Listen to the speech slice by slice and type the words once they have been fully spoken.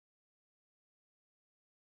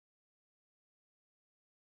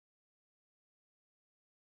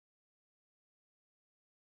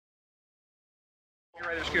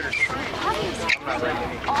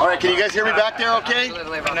All right, can you guys hear me back there okay? All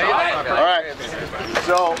right,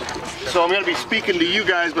 so I'm going to be speaking to you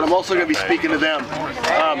guys, but I'm also going to be speaking to them.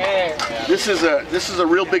 This is a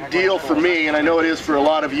real big deal for me, and I know it is for a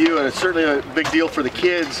lot of you, and it's certainly a big deal for the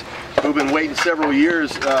kids who've been waiting several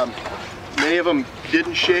years. Many of them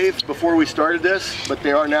didn't shave before we started this, but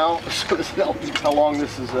they are now. So this is how long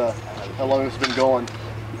this has been going.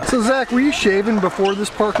 So Zach, were you shaving before this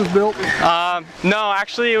park was built? No,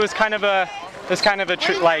 actually, it was kind of a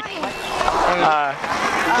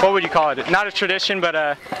what would you call it? Not a tradition, but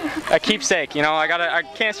a keepsake. You know, I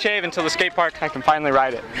can't shave until the skate park. I can finally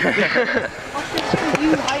ride it.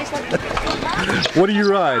 What do you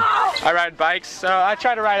ride? I ride bikes. So I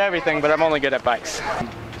try to ride everything, but I'm only good at bikes.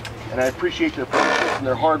 And I appreciate their patience and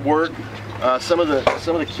their hard work. Some of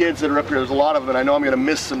the kids that are up here, there's a lot of them, and I know I'm going to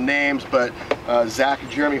miss some names, but Zach and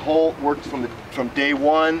Jeremy Holt worked from day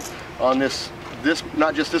one on this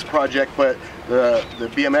not just this project, but the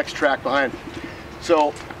BMX track behind.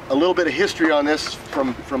 So a little bit of history on this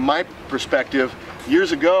from my perspective.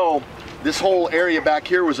 Years ago, this whole area back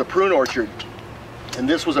here was a prune orchard, and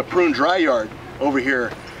this was a prune dry yard over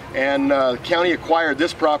here. And the county acquired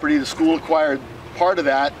this property, the school acquired part of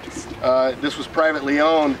that. This was privately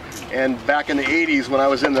owned, and back in the 80s when I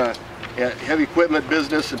was in the heavy equipment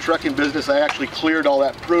business and trucking business, I actually cleared all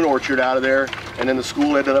that prune orchard out of there, and then the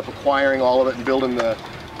school ended up acquiring all of it and building the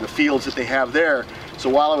fields that they have there. So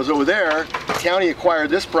while I was over there, the county acquired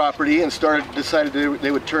this property and decided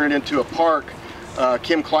they would turn it into a park.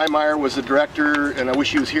 Kim Kleinmeyer was the director, and I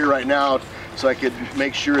wish he was here right now so I could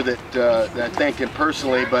make sure that I thanked him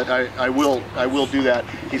personally, but I will do that.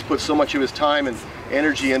 He's put so much of his time and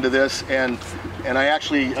energy into this, and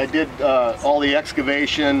I did all the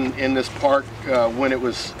excavation in this park when it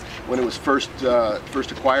was first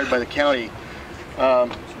acquired by the county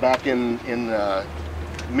back in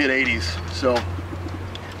mid 80s. So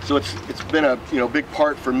it's been a big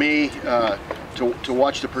part for me to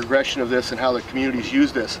watch the progression of this and how the communities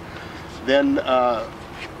use this. Then a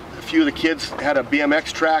few of the kids had a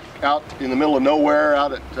BMX track out in the middle of nowhere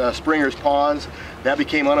out at Springer's Ponds. That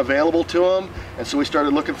became unavailable to them, and so we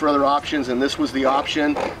started looking for other options, and this was the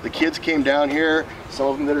option. The kids came down here, some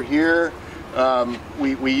of them that are here.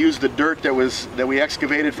 We used the dirt that we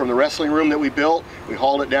excavated from the wrestling room that we built. We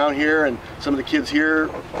hauled it down here, and some of the kids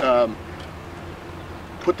here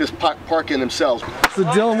put this park in themselves. So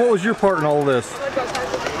Dylan, what was your part in all of this?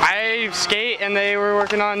 I skate, and they were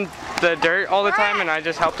working on the dirt all the time, and I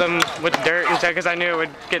just helped them with the dirt instead because I knew it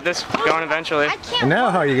would get this going eventually. And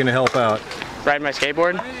now how are you going to help out? Ride my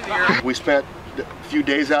skateboard. We spent a few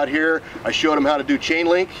days out here. I showed them how to do chain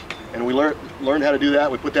link, and we learned how to do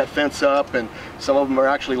that. We put that fence up, and some of them are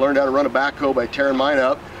actually learned how to run a backhoe by tearing mine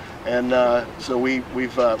up, and so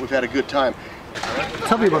we've had a good time.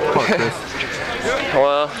 Tell me about the park, Chris.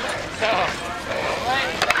 Well,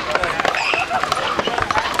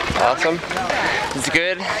 awesome. It's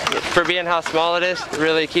good for being how small it is. It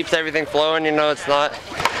really keeps everything flowing. You know, it's not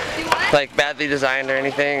like badly designed or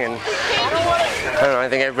anything, and I don't know, I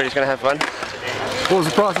think everybody's gonna have fun. What was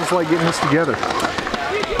the process like getting this together?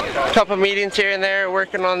 A couple meetings here and there,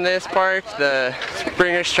 working on this park, the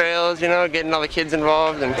Springer's Trails, you know, getting all the kids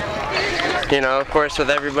involved, and you know, of course with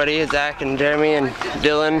everybody, Zach and Jeremy and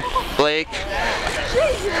Dylan, Blake.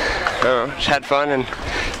 Just had fun and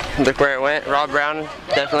look where it went. Rob Brown,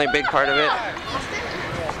 definitely a big part of it.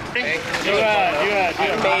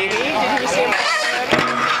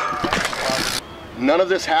 None of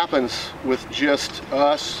this happens with just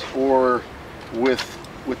us or with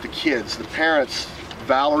the kids. The parents,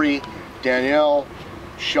 Valerie, Danielle,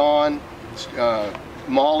 Sean,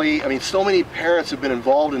 Molly. I mean, so many parents have been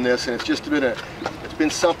involved in this, and it's just been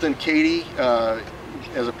something. Katie,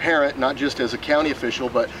 as a parent, not just as a county official,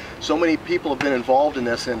 but so many people have been involved in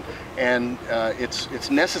this, and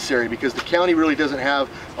it's necessary because the county really doesn't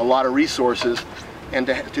have a lot of resources. And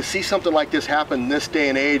to see something like this happen in this day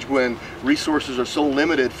and age when resources are so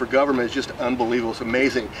limited for government is just unbelievable. It's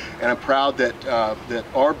amazing. And I'm proud that that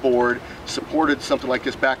our board supported something like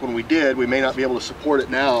this back when we did. We may not be able to support it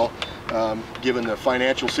now given the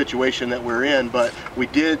financial situation that we're in, but we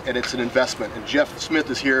did, and it's an investment. And Jeff Smith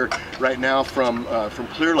is here right now from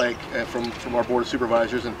Clear Lake, from our Board of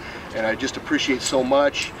Supervisors, and I just appreciate so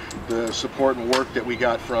much the support and work that we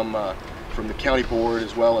got from the county board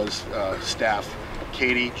as well as staff.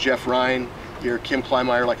 Katie, Jeff Ryan here, Kim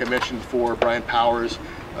Kleinmeyer, like I mentioned before, Brian Powers,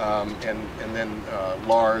 and then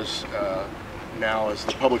Lars now as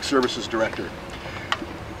the Public Services Director.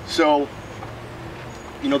 So,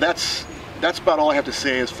 you know, that's about all I have to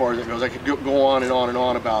say as far as it goes. I could go on and on and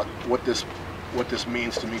on about what this what this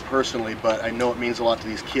means to me personally, but I know it means a lot to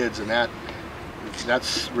these kids, and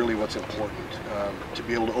that's really what's important. To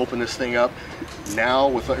be able to open this thing up now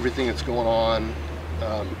with everything that's going on,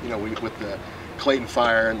 you know, with the Clayton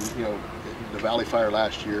fire and, you know, the Valley fire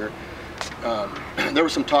last year, there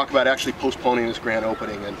was some talk about actually postponing this grand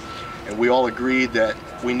opening, and we all agreed that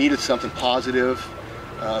we needed something positive.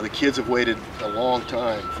 The kids have waited a long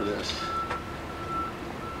time for this.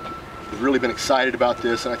 We've really been excited about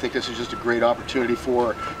this, and I think this is just a great opportunity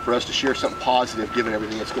for us to share something positive given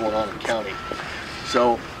everything that's going on in the county.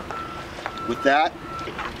 So with that,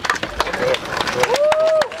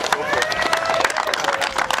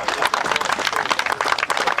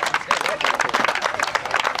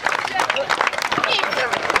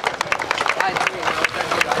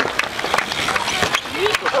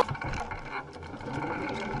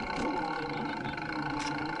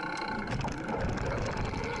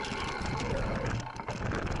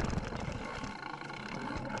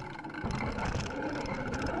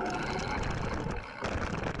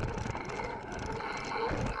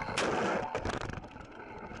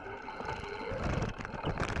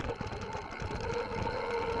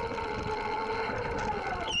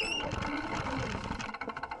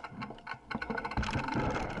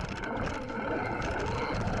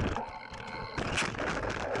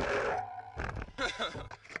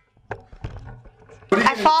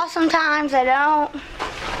 I fall sometimes, I don't.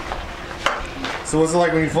 So what's it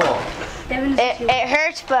like when you fall? It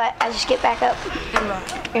hurts, but I just get back up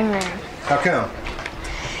and run. How come?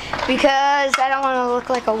 Because I don't want to look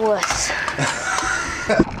like a wuss.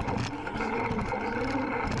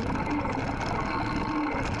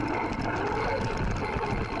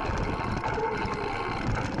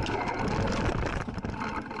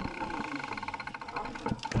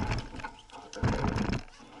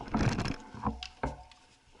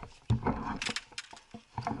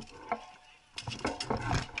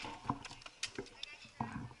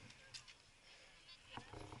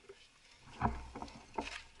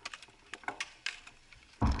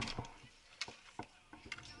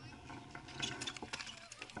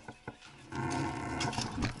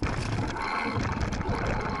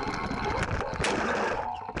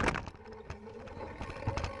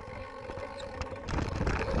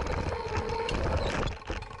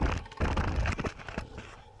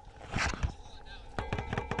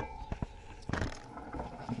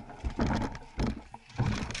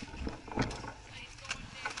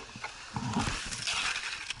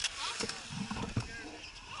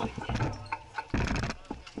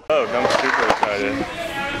 Oh, I'm super excited.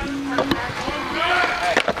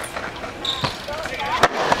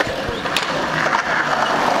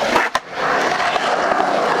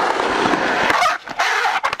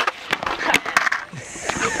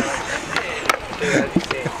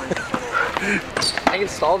 I can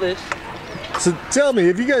stall this. So tell me,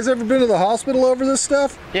 have you guys ever been to the hospital over this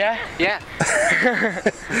stuff? Yeah.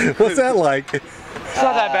 What's that like? It's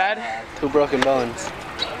not that bad. 2 broken bones.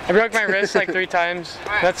 I broke my wrist like 3 times.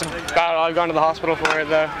 That's about all I've gone to the hospital for it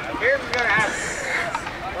though.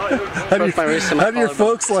 How do your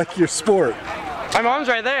folks like your sport? My mom's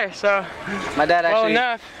right there, so My dad well actually.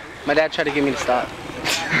 enough. My dad tried to get me to stop.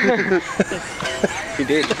 He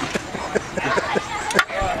did.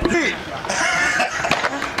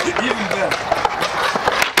 Even better.